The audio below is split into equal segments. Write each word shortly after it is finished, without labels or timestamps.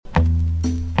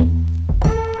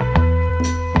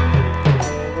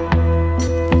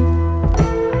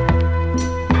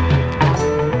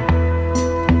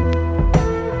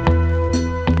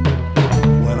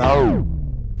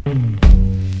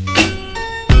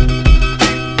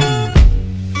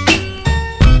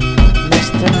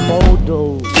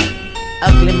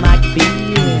ugly might be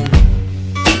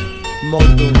more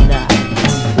than that.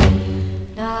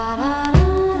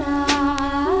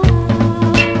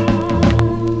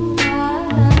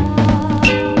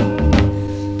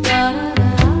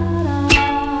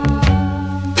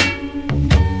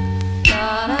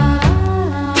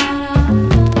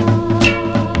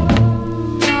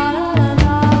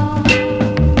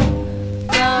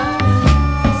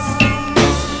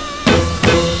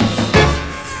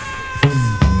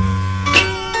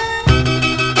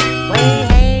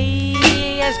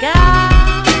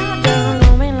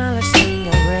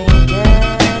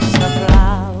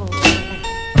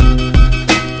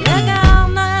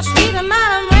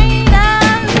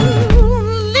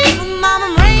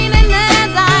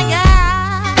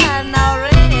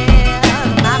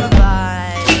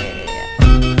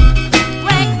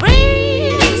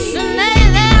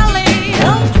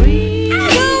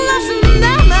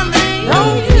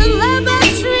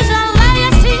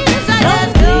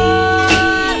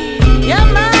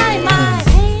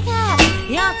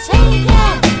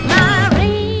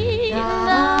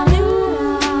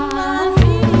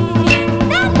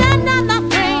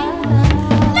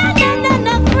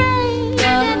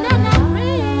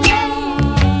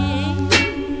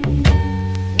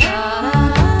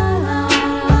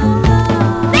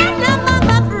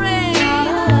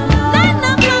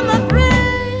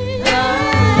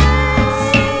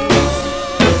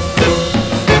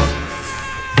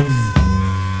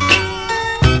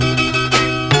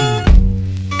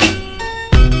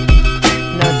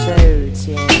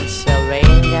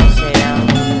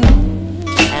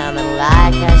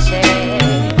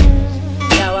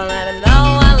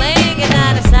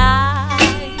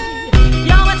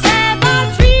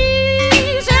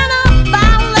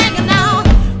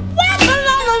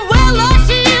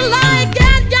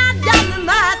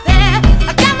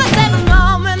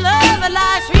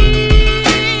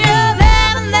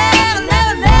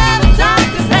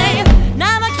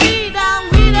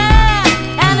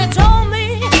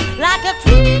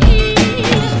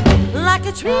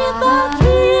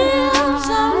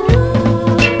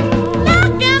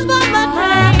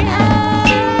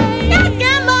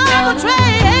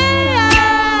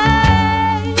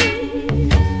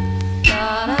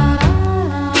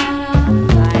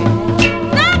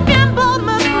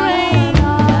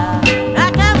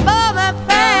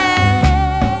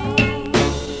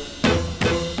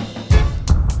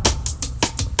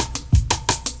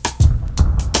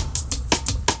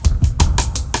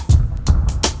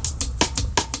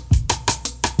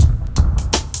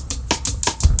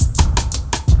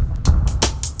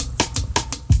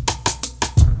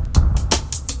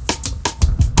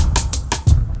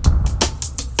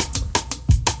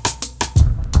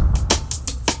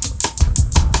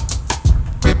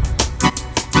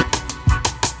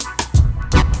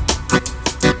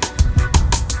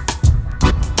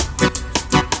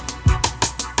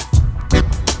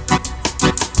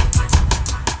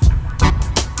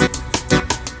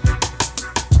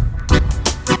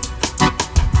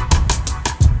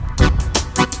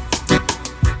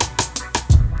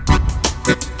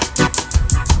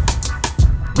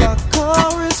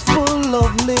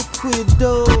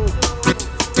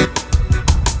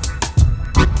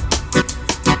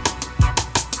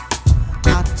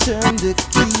 Turn the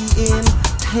key,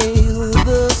 inhale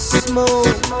the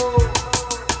smoke.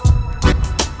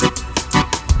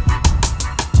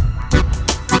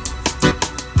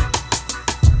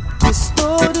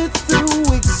 Distorted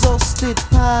through exhausted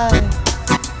pipe.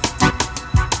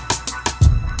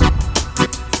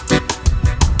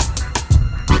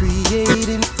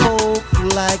 Creating folk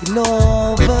like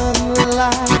northern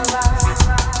lights.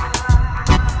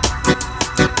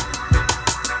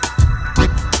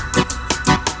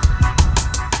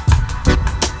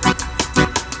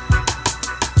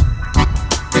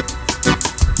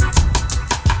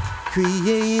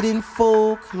 Creating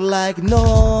folk like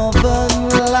northern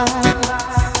lights.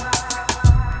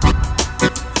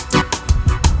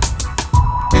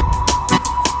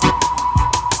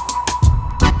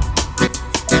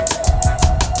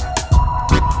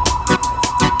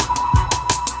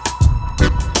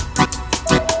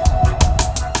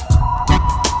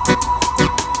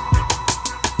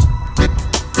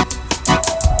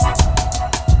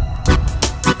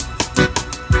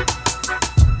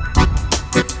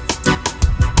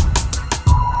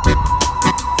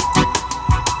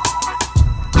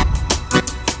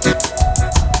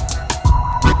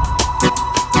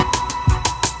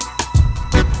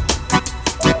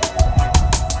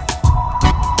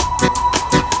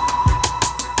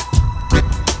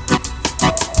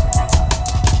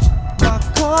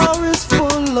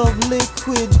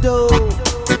 liquid dough.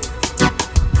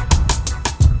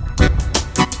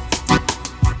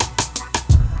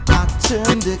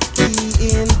 the key,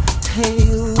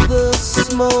 inhale the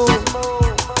smoke.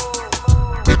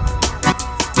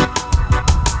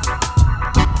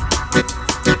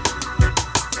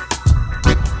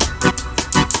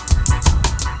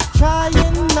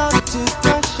 Trying not to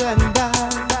crash and die.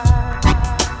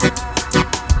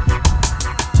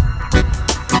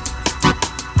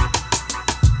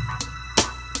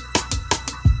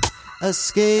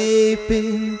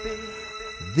 Escaping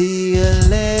the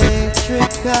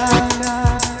electric eye.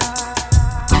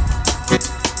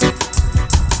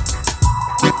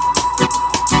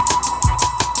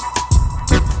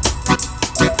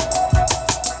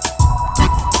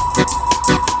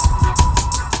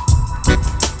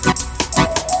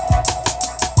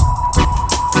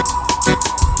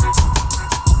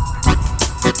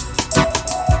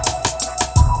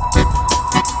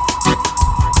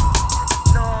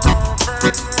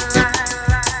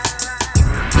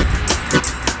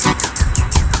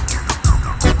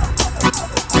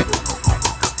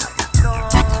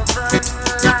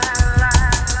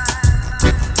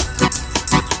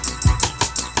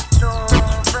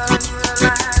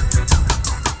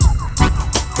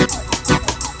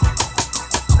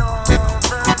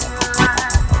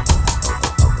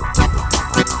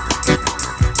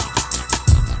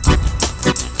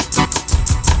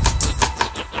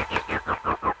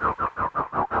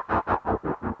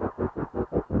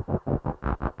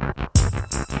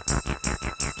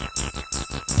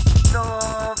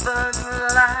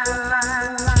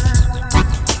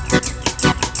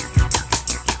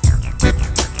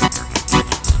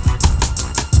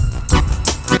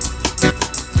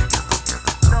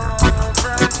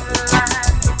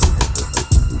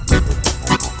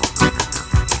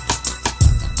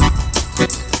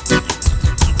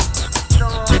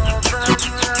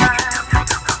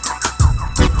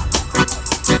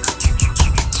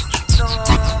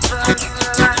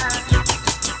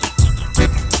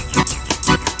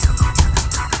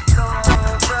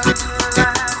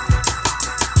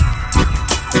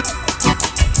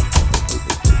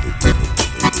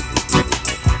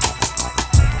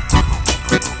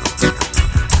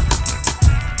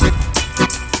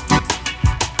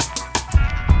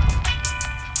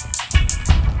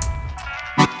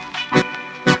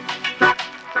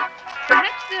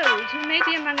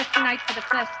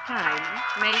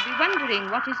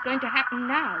 What is going to happen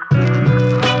now?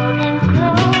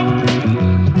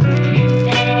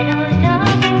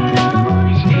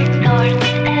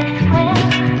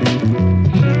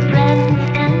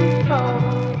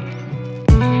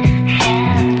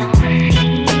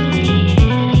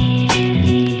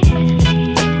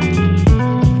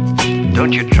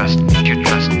 Don't you trust? You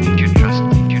trust? You trust?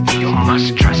 You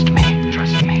must trust me.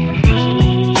 Trust me.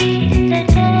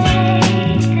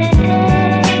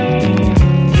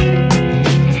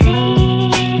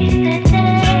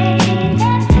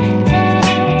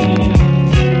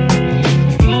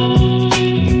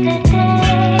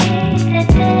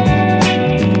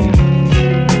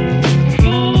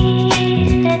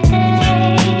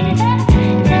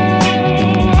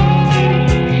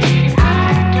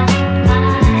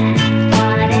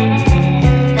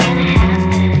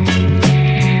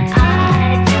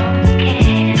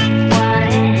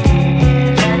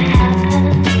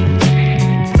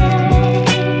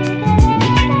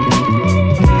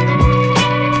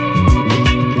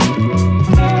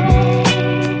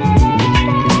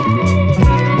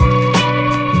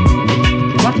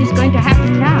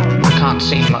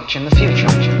 In the future,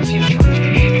 in the future.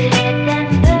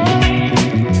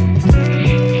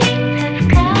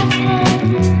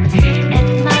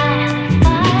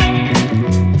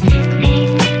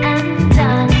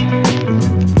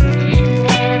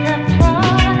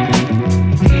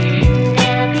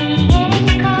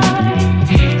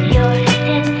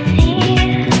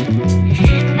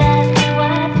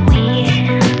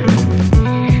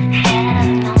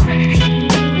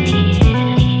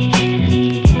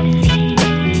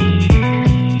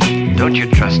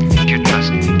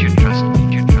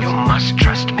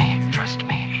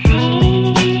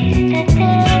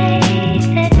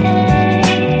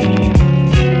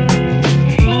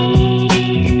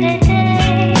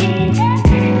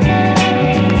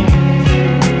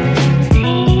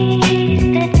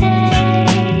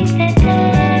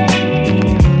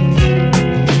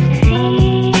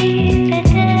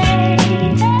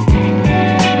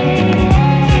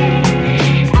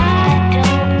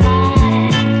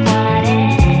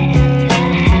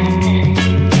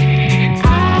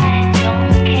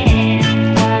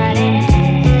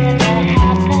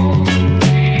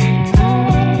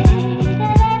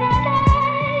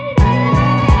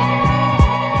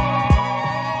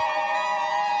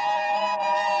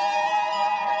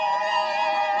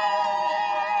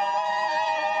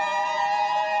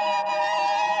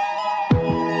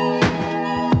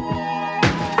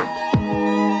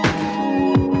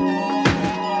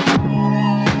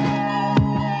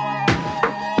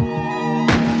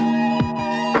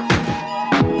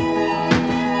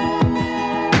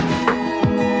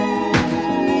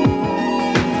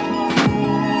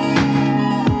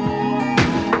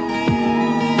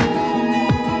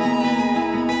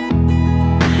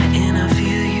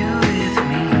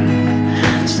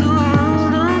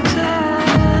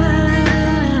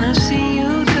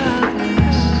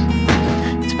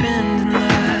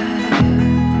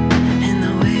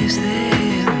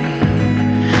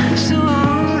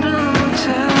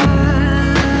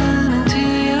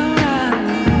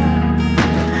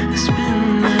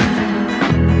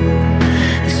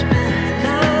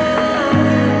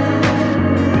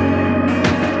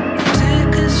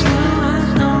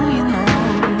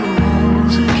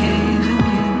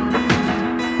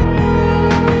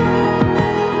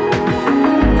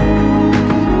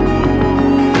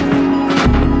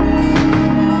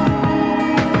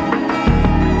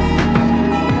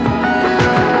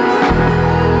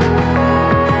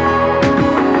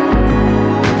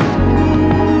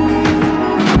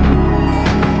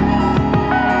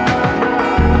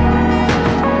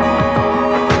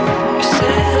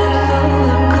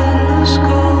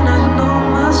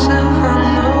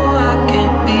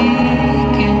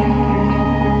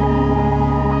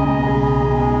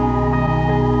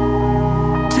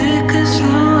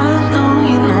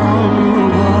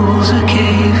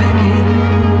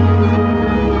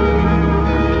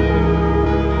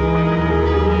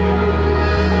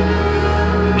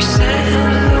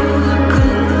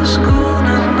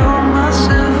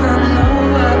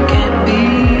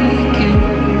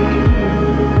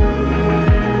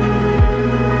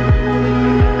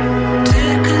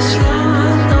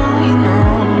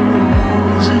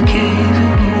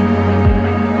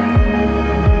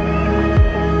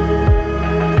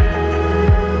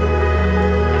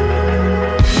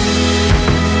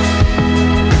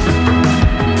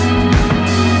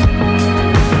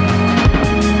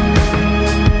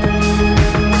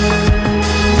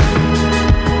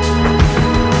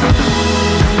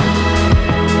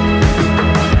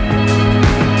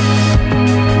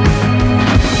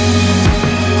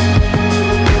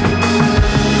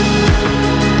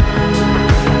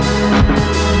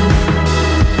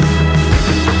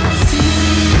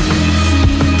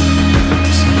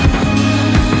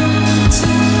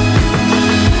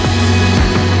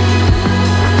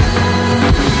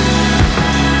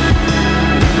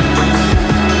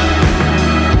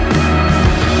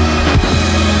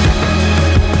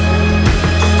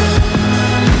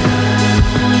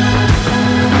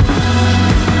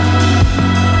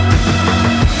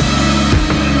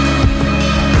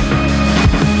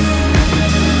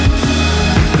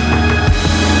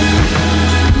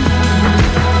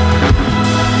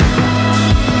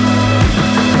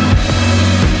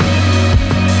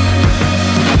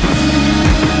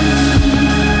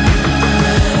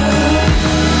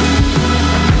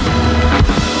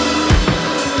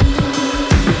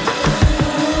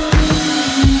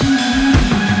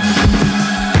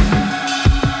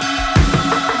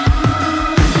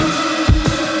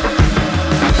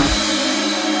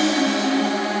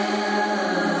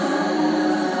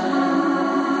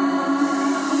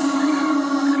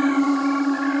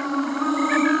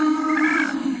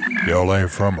 Y'all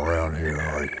ain't from around here,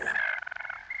 are you?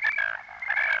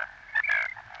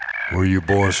 Where you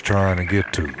boys trying to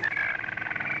get to?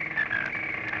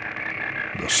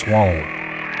 The swamp.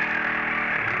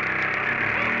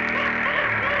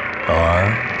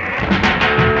 Alright.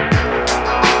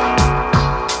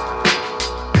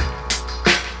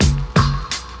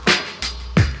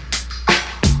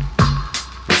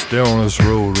 Stay on this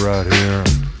road right here.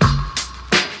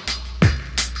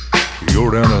 You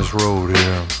go down this road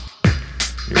here.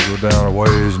 You go down a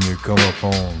ways and you come up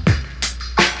on.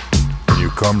 And you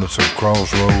come to some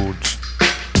crossroads.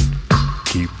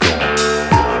 Keep going.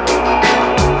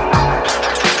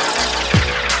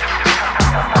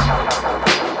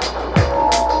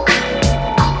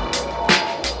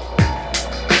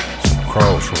 Some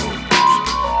crossroads.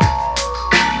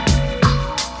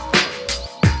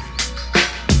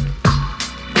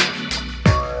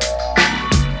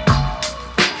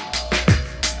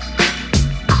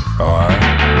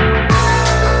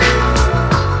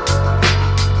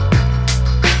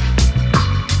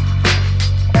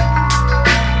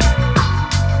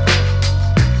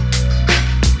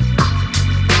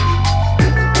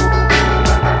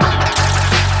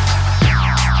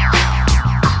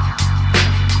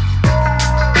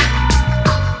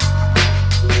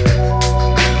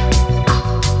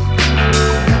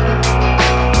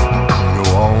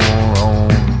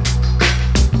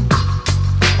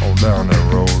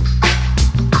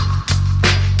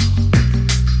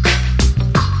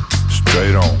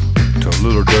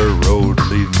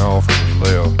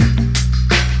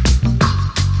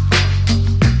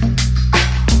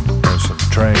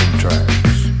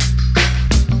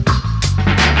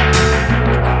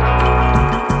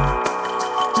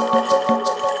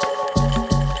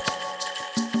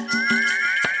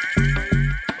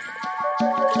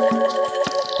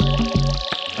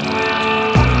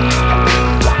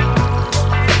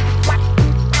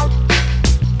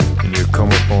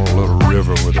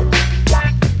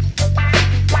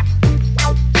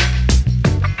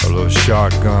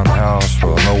 Shotgun house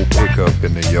with an old pickup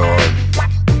in the yard.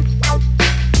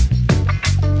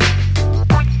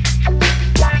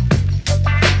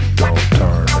 Don't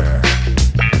turn there.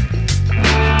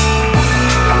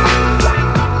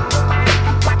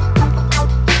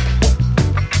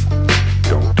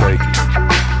 Don't take it.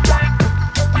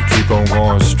 You keep on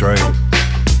going straight.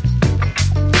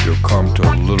 You'll come to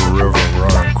a little river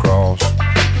running across.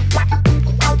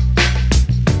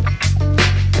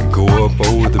 Go up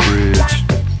over the bridge,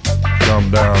 come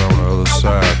down on the other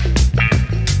side.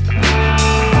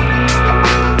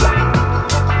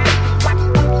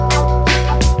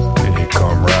 And you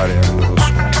come right into the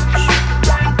swamps.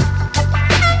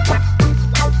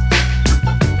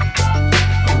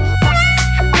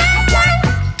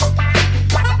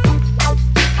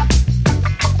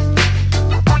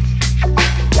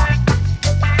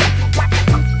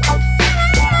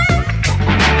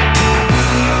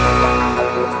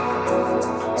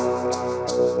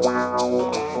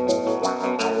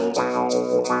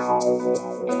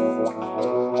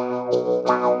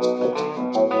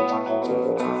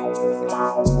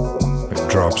 It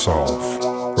drops off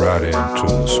right into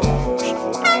the swamps.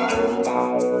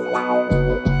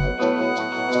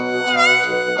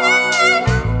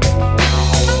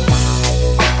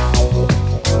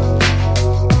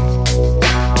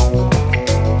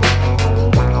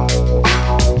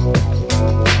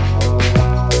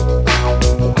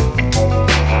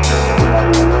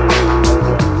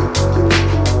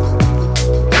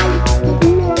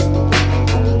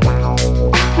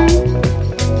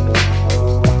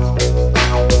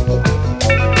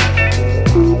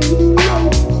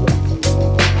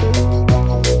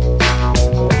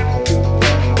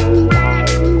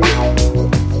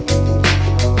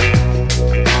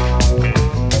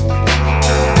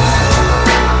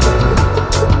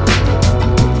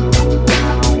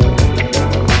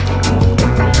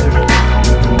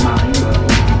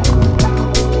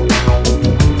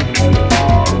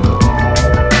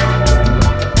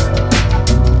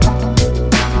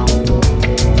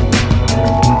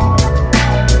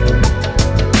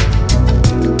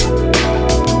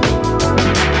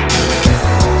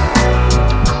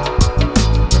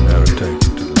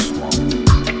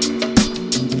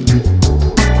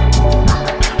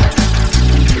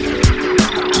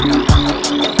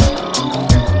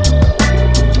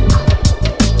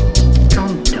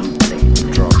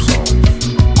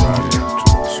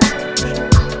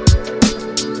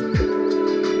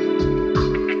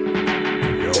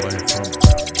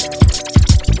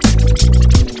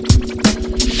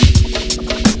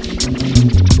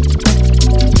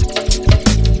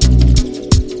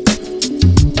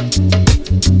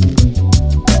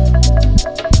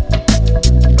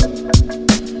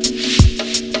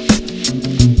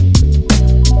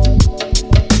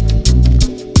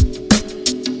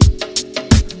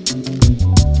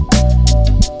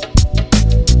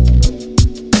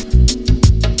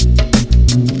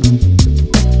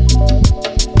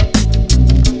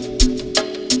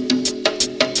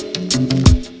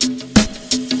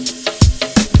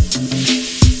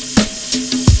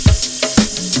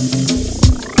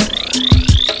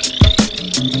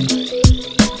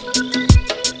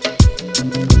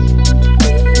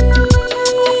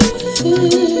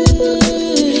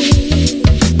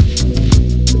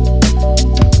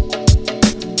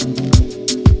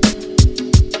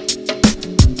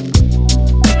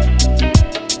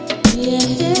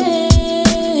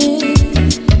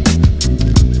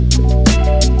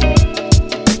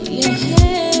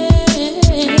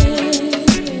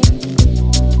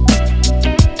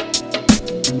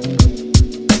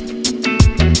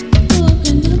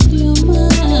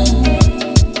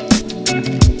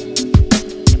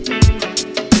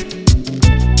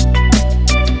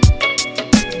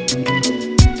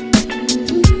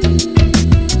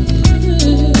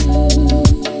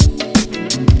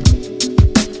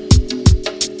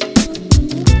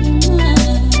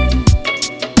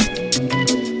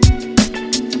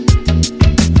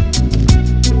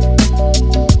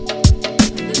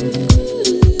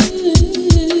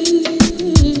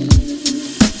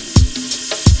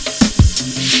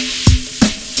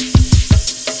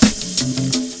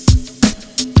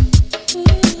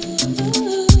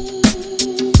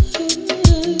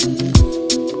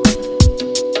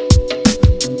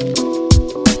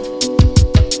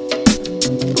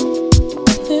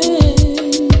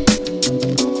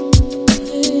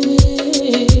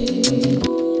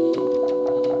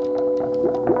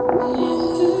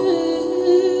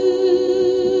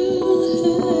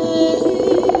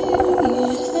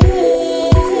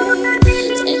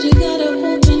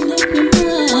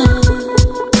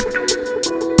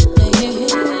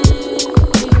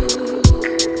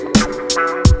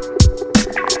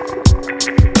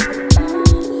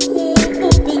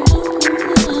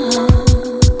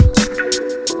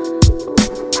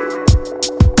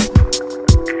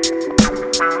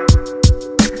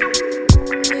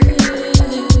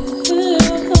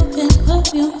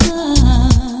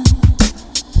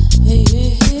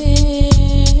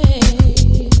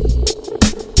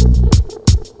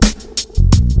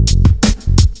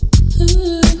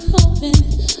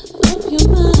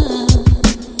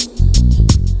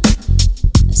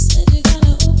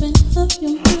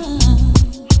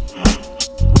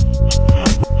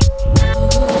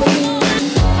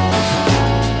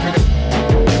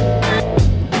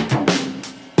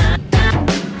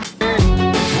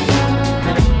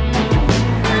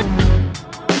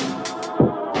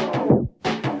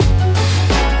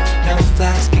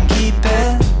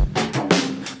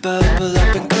 pull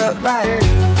up and cut right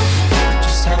through.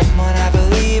 Just someone I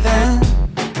believe in.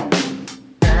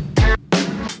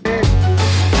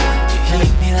 You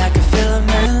heat me like a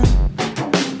filament.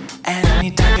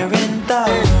 Anytime you're in the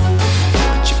room,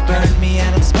 but you burn me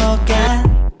and I'm smoking.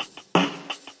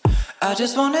 I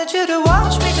just wanted you to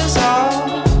watch me dissolve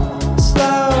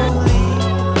slowly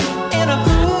in a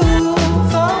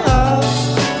groove of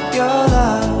your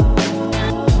love.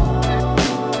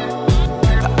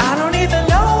 But I don't even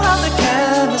know how the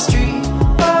chemistry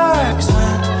works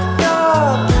when your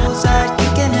bullseye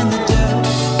kicking in the dirt,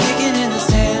 kicking in the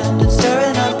sand and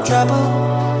stirring up trouble.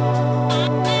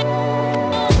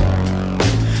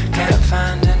 Can't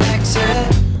find an exit.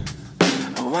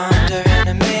 I wander in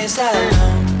a maze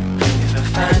alone. If I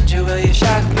find you, will you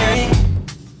shock me?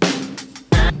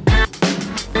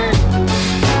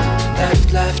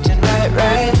 Left and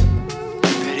right.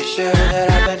 Pretty sure that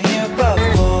I've been here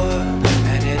before,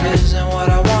 and it isn't what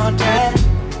I wanted.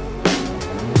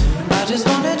 I just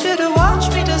wanted you to watch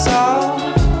me dissolve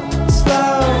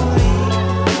slowly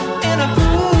in a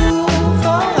groove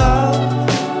of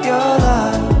your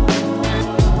love.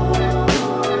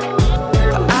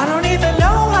 But I don't even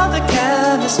know how the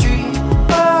chemistry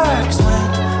works when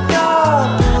your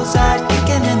bullseye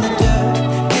kicking in the dirt,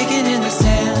 kicking in the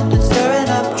sand and stirring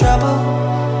up trouble.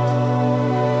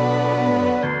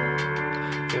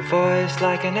 Voice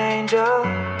like an angel,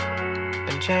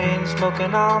 been chain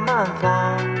smoking all month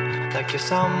long, like you're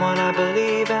someone I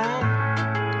believe in.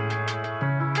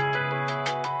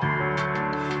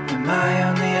 Am I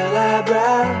only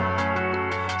elaborate?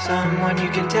 Someone you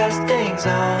can test things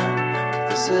on.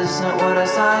 This isn't what I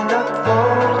signed up for.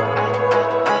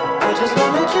 I just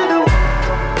wanted you to.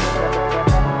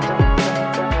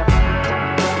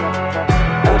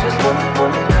 I just wanted.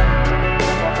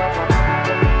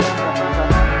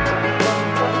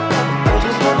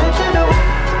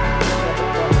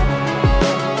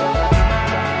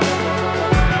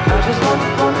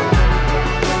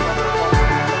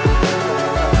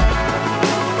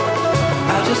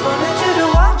 I just wanted you to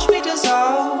watch me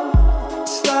dissolve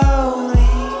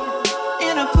slowly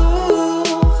in a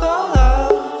groove of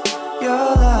your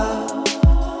love.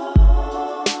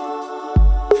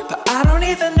 But I don't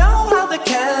even know how the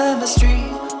chemistry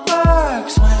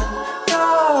works when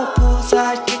your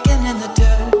bullseye kicking in the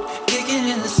dirt, kicking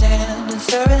in the sand and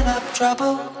stirring up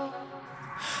trouble.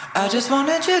 I just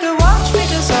wanted you to watch me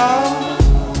dissolve.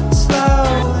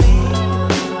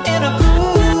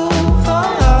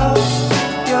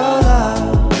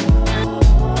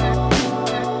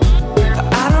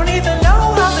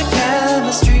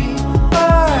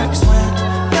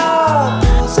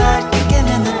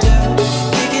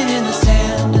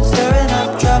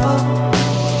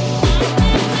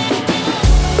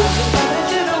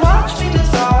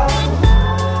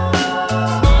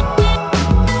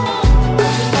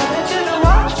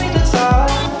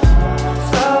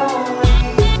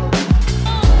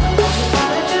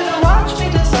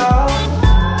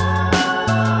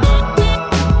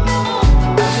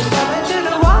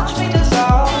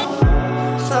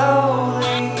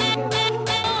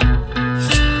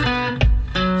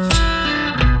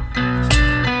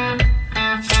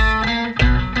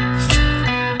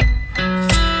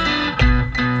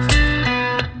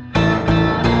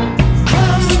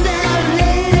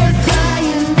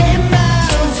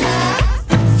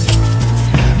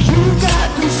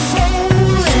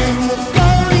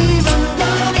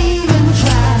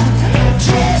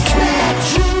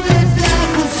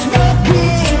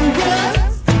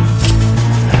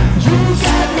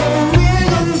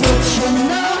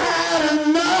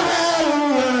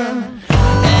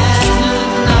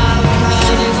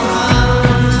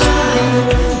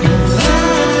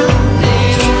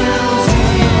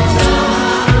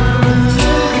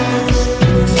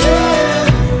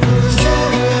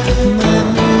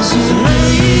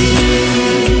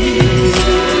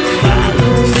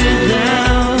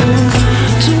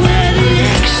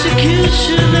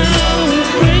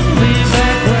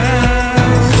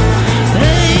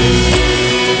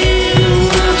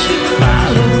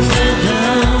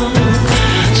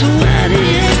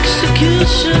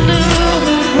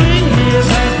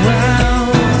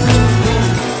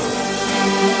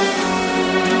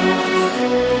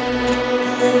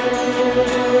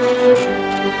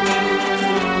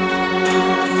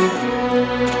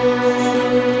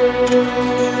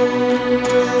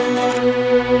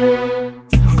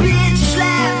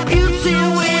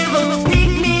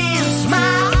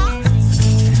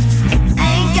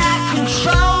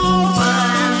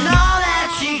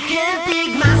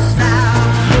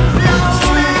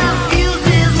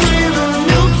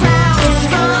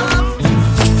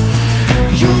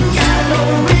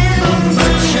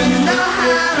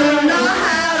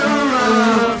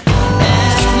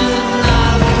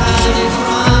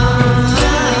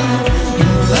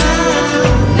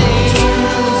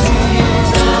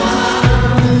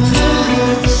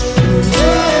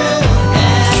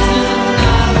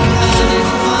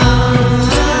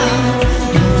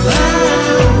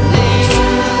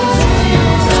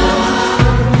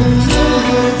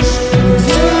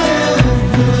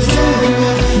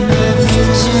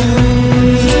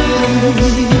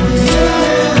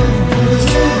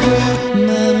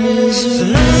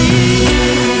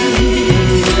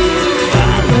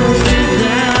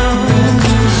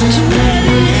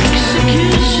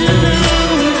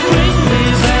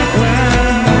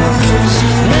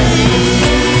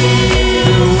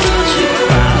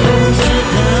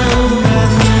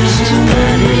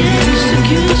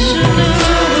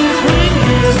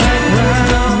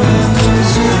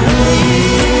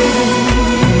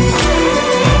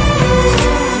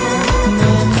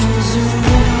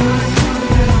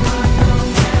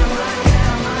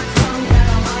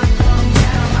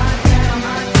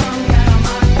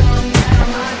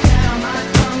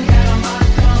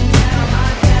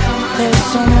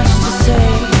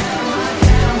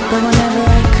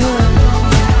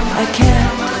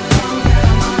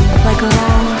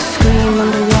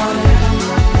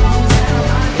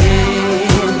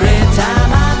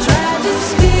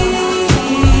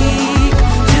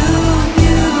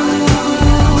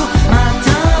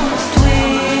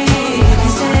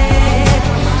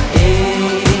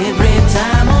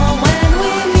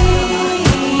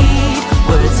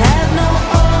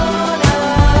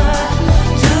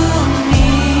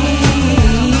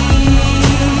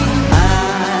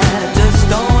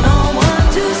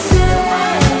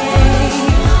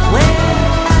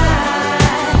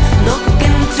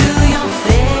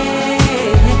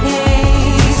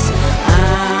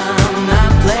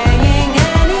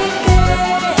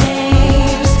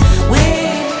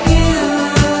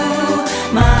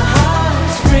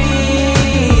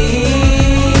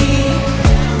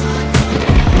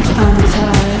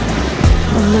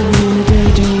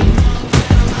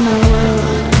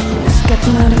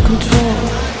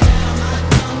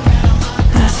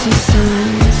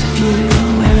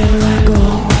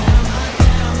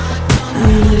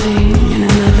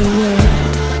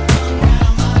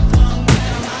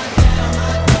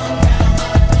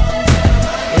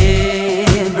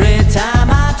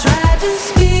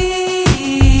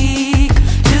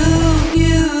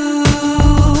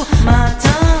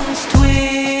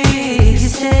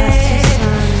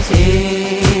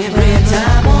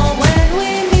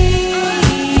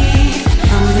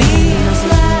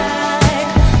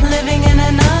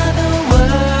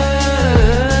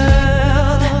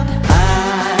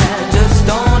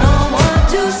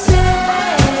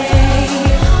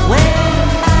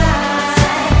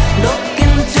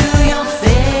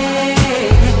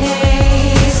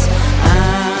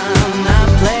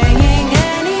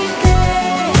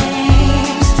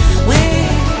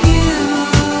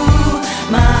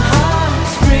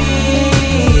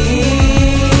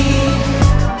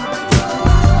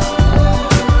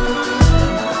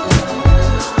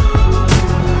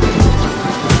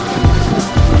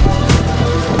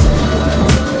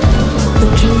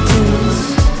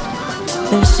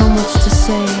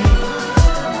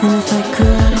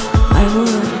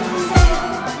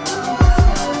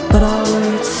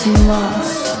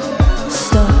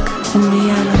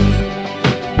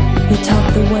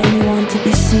 the way we want to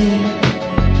be seen.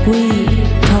 We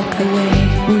talk the way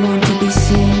we want to be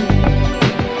seen.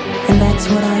 And that's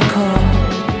what I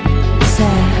call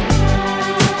sad.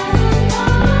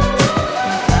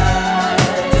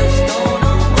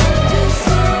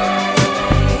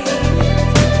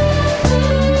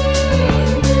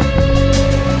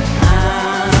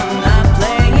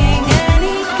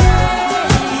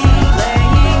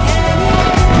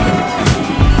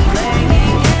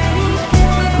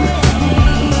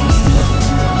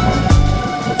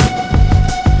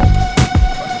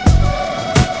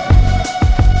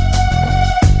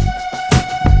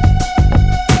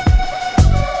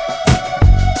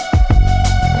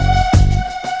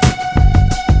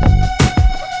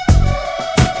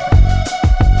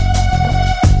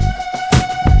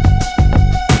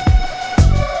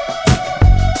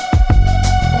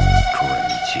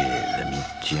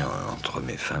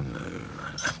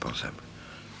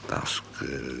 Parce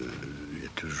qu'il y a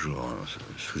toujours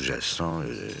sous-jacent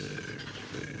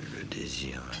le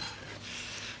désir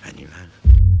animal.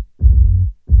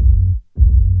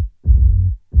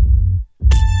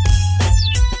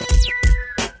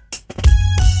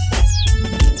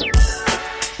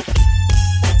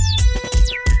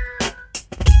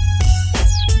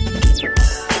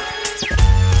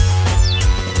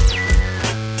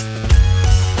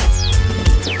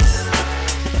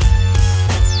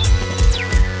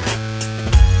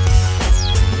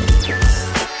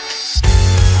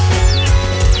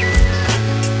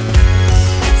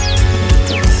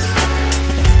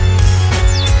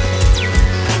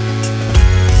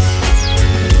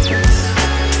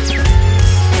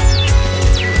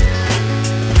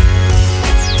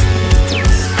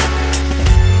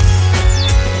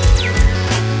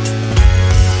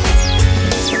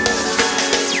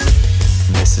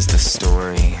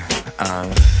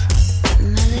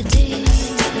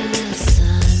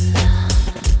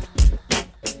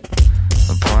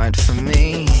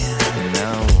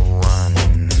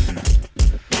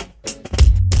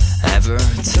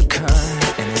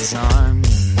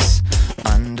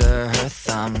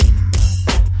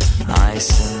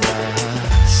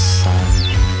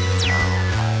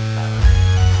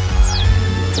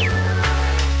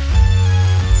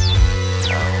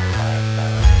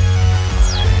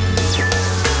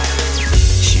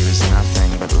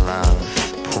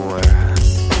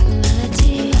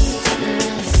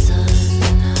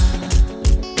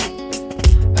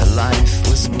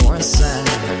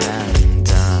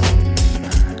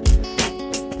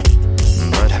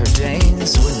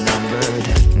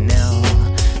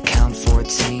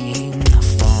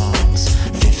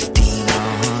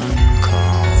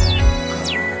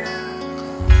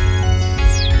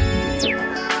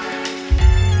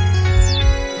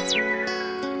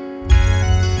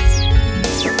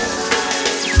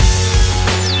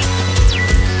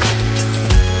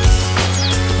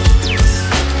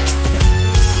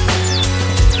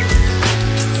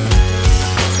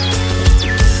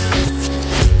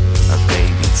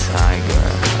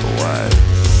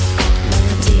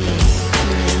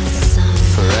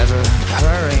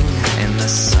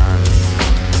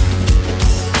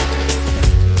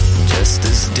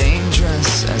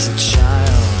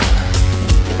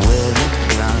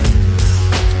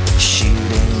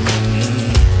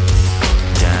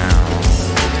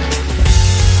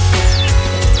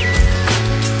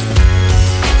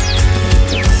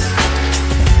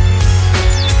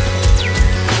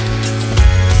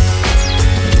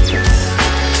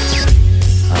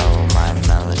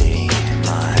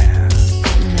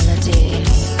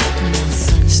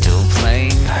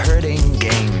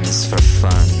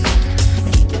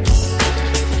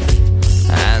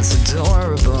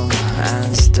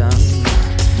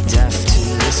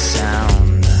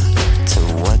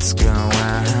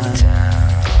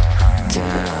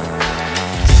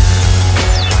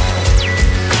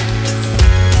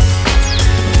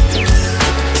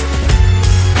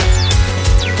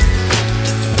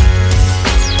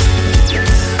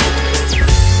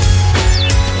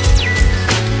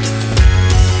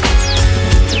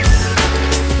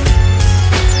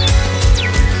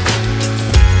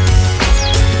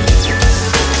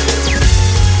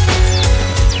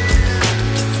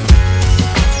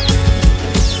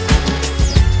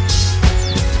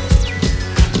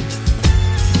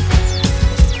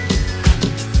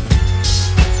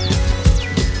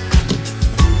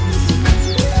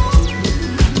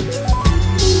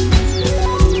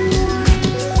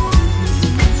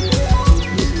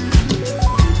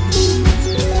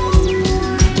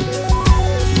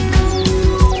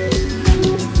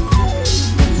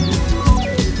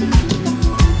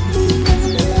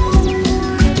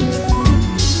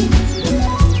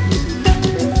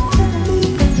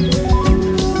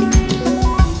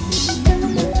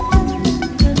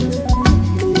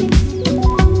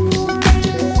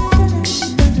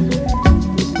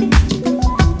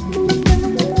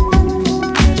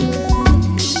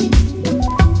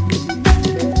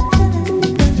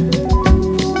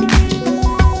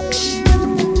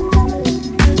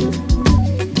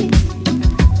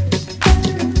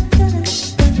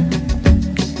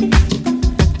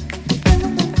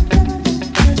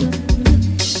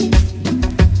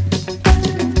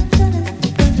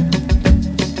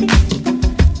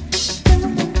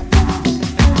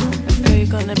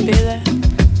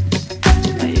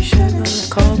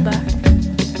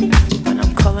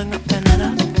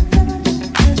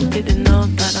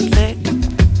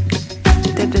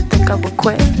 I would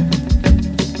quit?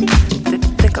 Did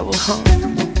you think I would home?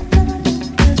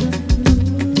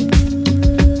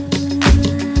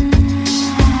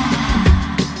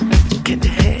 Can you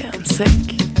hear I'm sick?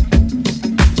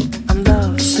 I'm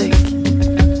love sick.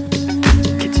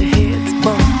 Can you hear it's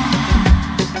bone?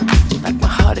 Like my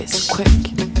heart is quick.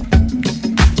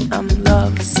 I'm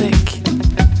love sick.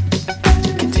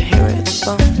 Can you hear it's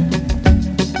bone?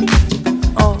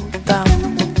 All down.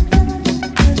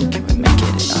 Can we make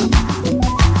it up?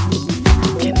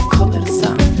 Can you call it a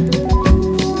sound?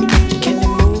 Can you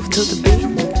move to the beat?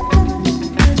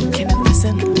 Can you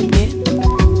listen a bit?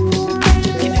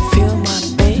 Can you feel my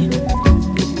beat?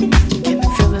 Can you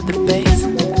feel the bass?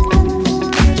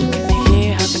 Can you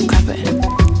hear how they clap it?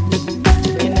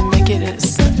 Can you make it a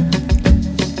sound?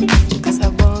 'Cause I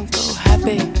won't go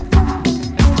happy.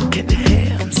 Can you hear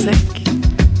I'm sick?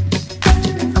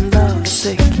 I'm love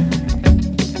sick.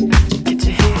 Can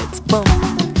you hear it's boom?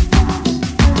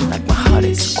 Like my heart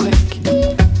is quick.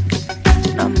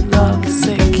 I'm love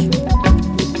sick.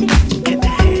 Can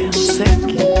you hear I'm sick?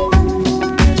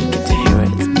 Can you hear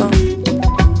it's boom?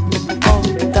 All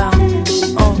down,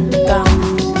 all down.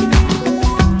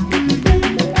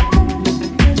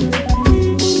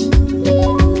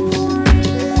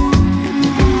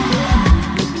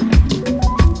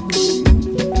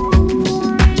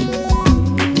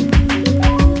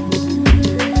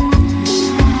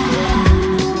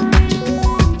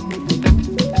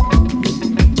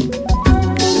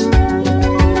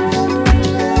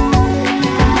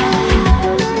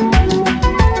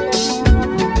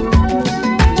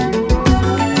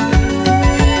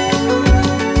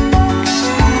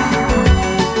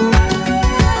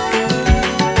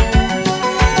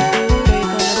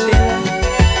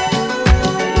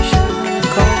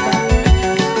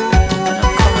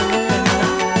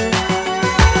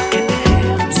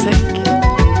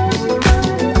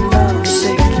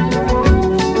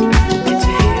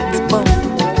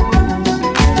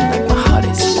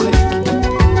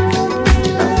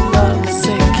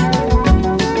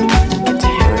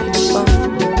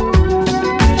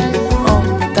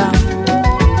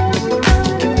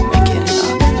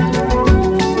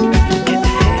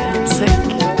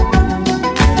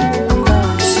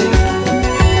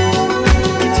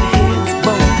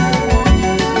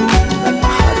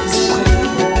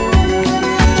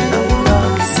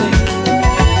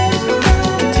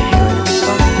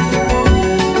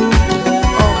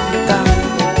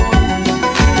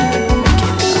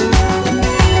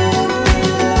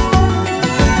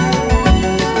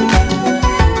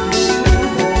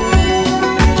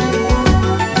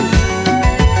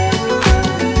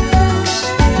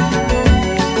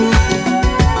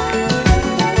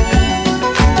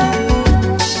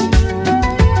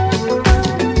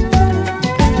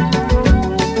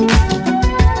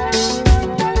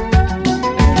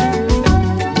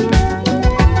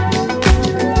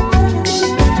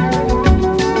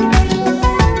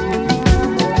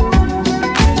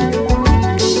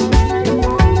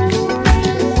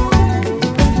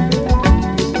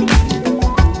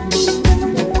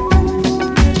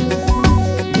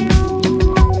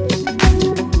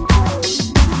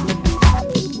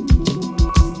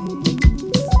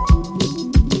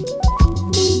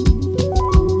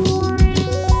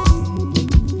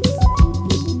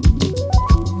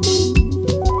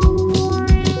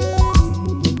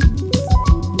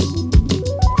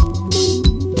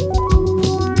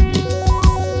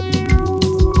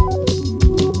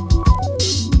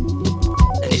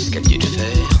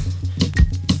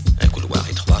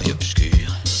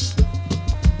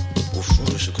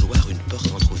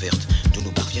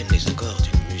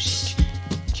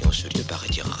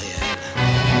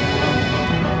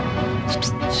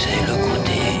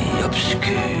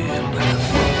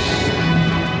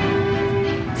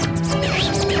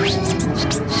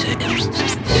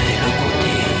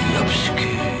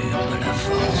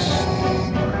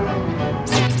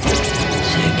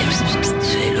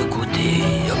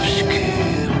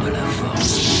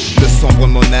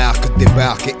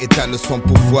 débarque et étale son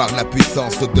pouvoir. La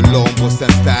puissance de l'ombre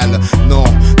s'installe. Non,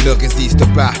 ne résiste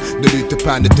pas, ne lutte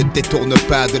pas, ne te détourne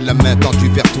pas de la main tendue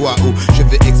vers toi, où je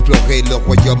vais explorer le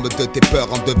royaume de tes peurs,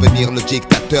 en devenir le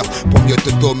dictateur pour mieux te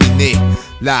dominer.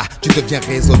 Là, tu deviens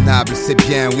raisonnable, c'est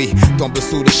bien, oui. Tombe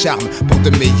sous le charme pour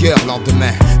de meilleurs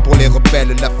lendemains. Pour les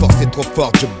rebelles, la force est trop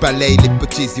forte. Je balaye les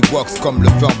petits Ewoks comme le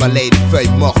vent balaye les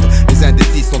feuilles mortes. Les les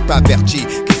indécis sont avertis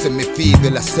qui se méfient de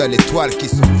la seule étoile qui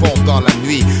se fond dans la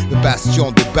nuit. Le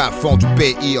bastion des bas-fonds du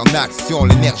pays en action.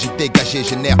 L'énergie dégagée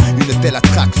génère une telle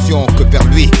attraction que vers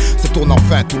lui se tournent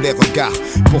enfin tous les regards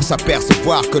pour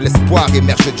s'apercevoir que l'espoir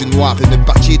émerge du noir. Une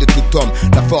partie de tout homme,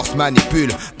 la force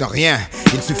manipule de rien.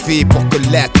 Il suffit pour que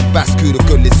l'être bascule,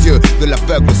 que les yeux de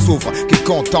l'aveugle s'ouvrent, qu'il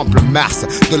contemple Mars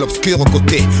de l'obscur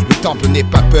côté. Le temple n'est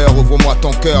pas peur, ouvre-moi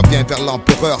ton cœur, viens vers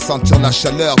l'empereur, sentir la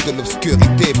chaleur de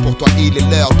l'obscurité. Pour toi il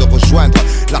est l'heure de rejoindre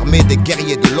l'armée des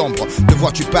guerriers de l'ombre. Ne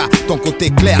vois-tu pas ton côté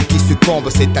clair qui succombe,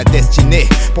 c'est ta destinée.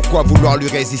 Pourquoi vouloir lui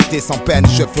résister sans peine?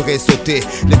 Je ferai sauter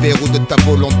les verrous de ta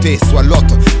volonté. Sois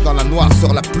l'hôte dans la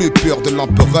noirceur la plus pure de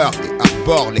l'empereur et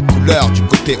arbore les couleurs du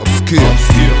côté obscur.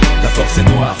 Obscur, la force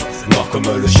est noire, noire comme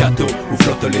le château où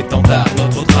flotte l'étendard,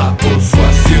 notre drapeau.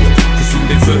 Sois sûr que sous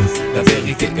les feux, la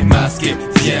vérité est masquée.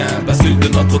 Viens, bascule de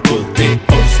notre côté.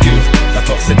 Obscur, la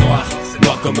force est noire,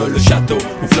 noire comme le château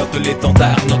où flotte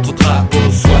l'étendard, notre drapeau.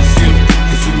 Sois sûr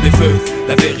que sous les feux,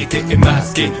 la vérité est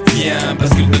masquée. Viens,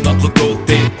 bascule de notre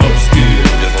côté. Obscur.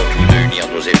 Nous devons tous deux unir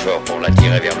nos efforts pour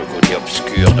l'attirer vers le côté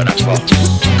obscur de la force.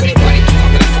 Tu connais pas les pouvoirs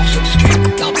de la force obscure.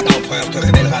 L'empereur te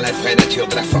révélera la vraie nature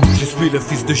de la force. Je suis le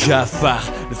fils de Jafar,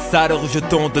 le sale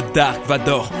rejeton de Dark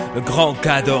Vador, le grand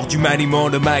cador du maniement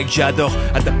de Mike. J'adore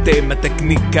adapter ma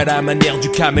technique à la manière du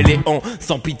caméléon,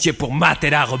 sans pitié pour mater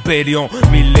la rébellion.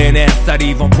 Millénaire,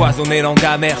 salive empoisonnée, langue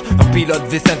amère, un pilote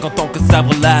V5 en tant que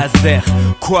sabre laser.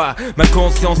 Quoi? Ma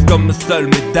conscience comme seule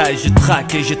médaille, je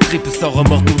traque et je tripe sans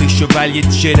remords tous les chevaliers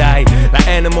de Jedi. La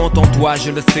haine monte en toi,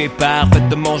 je le sais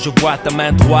parfaitement, je vois ta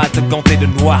main droite gantée de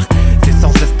noir. C'est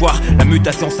sans espoir, la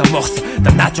mutation s'amorce,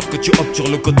 ta nature que tu optes sur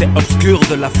le côté obscur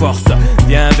de la force.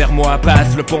 Viens vers moi,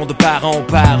 passe le pont de part en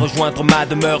part, rejoindre ma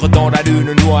demeure dans la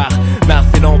lune noire. Mars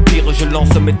et l'Empire, je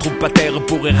lance mes troupes à terre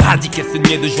pour éradiquer ce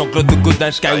niais de Jean-Claude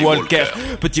Godin Skywalker.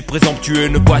 Petit présomptueux,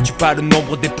 ne vois-tu pas le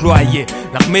nombre déployé?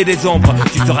 L'armée des ombres,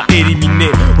 tu seras éliminé.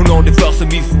 Au nom des forces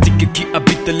mystiques qui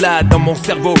habitent là dans mon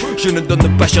cerveau, je ne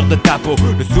donne pas cher de ta peau.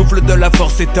 Le souffle de la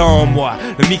force est en moi,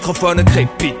 le microphone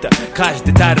crépite, crache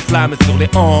des tas de flammes sur les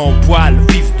poil.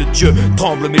 Le fils de Dieu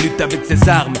tremble mais lutte avec ses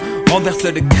armes, renverse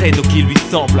le credo qui lui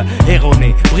semble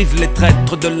erroné, brise les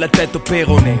traîtres de la tête au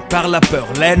péroné. Par la peur,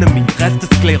 l'ennemi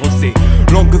reste sclérosé.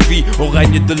 Longue vie au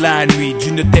règne de la nuit,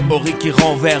 d'une théorie qui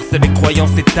renverse les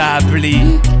croyances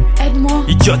établies. Aide-moi.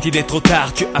 Idiote, il est trop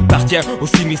tard, tu appartiens au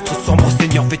sinistre sombre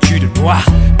seigneur vêtu de noir.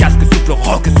 Casque souffle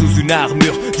roc sous une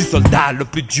armure du soldat le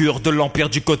plus dur de l'empire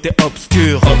du côté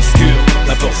obscur. Obscur,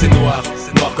 la force est noire,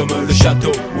 noire comme le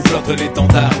château où flotte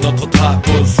l'étendard, notre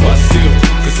drapeau. Sois sûr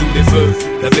que sous les feux,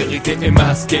 la vérité est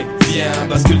masquée. Viens,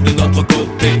 bascule de notre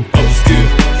côté. Obscur,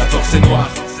 la force est noire,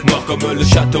 noire comme le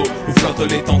château où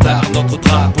flotte l'étendard, notre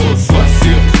drapeau. Sois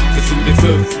sûr que sous les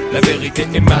feux, la vérité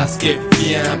est masquée.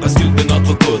 Viens, bascule de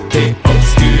notre côté.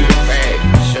 Obscur. Fais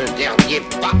ce dernier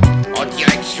pas en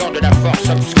direction de la force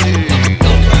obscure.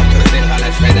 L'empereur te révélera la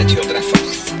vraie nature de la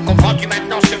force. Comprends-tu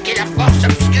maintenant ce qu'est la force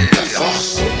obscure? La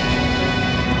force?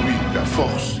 Oui, la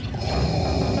force.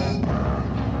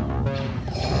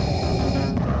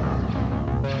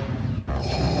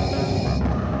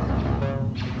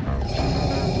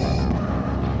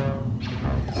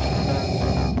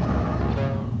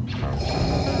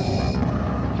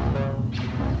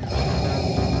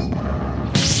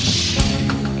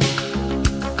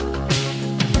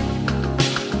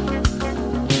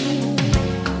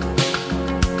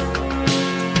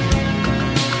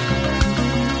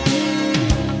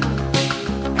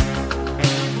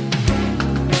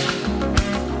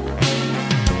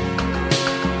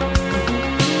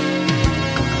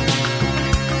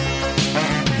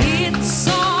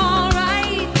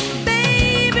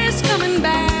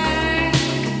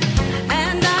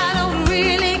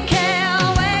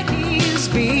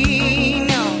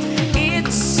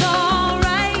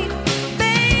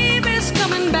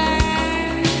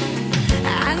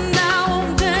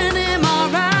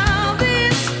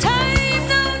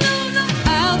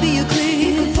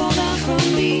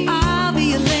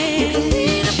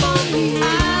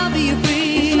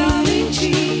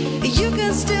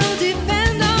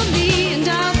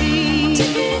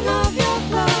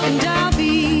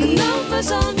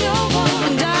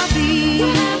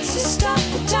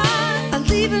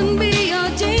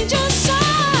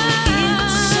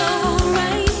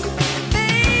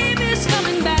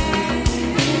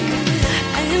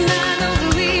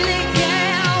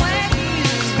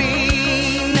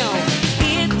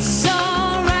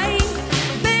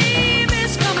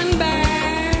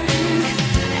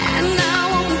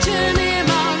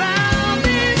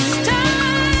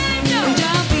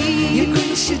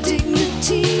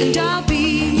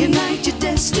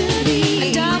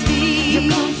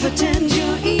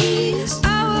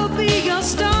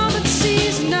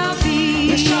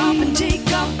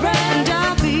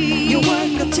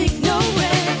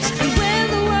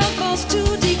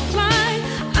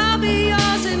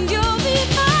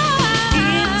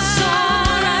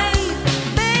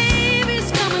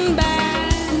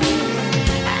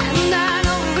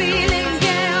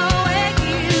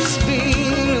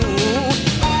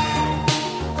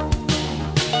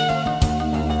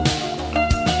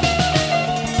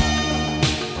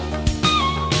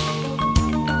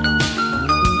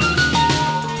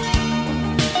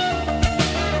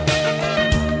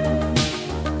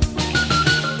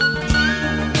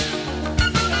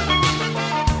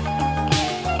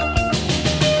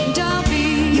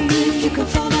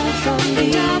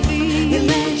 me. Your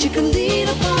magical lead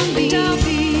upon me.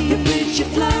 You bridge your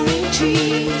flowering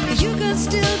tree. You can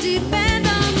still depend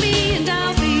on me, and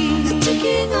I'll be the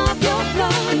ticking of your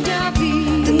clock, and I'll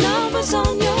be the numbers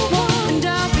on your wall, and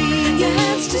I'll be your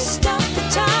hands to stop the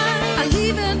time. I'll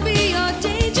even be your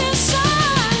danger sign.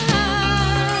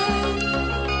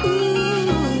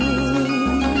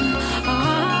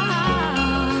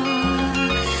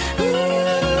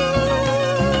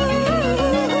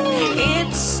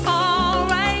 It's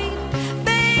alright,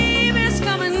 baby's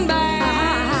coming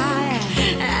back,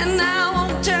 and I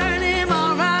won't turn him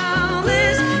around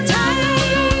this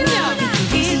time.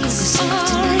 It's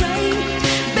alright,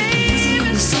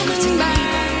 baby's coming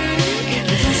back,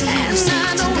 and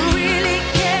I don't really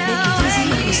care where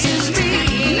he's been.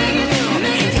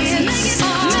 It's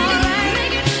alright,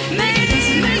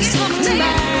 baby's coming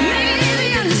back,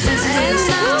 and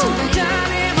I won't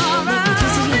turn him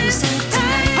around this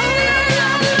time.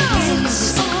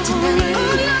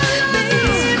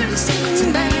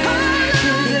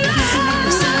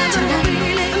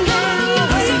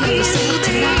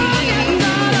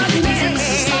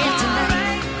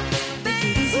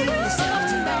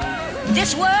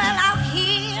 This world out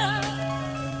here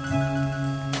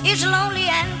is lonely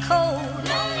and cold.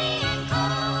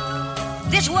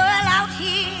 This world out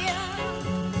here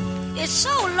is so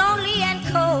lonely and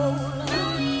cold.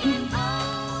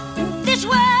 This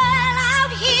world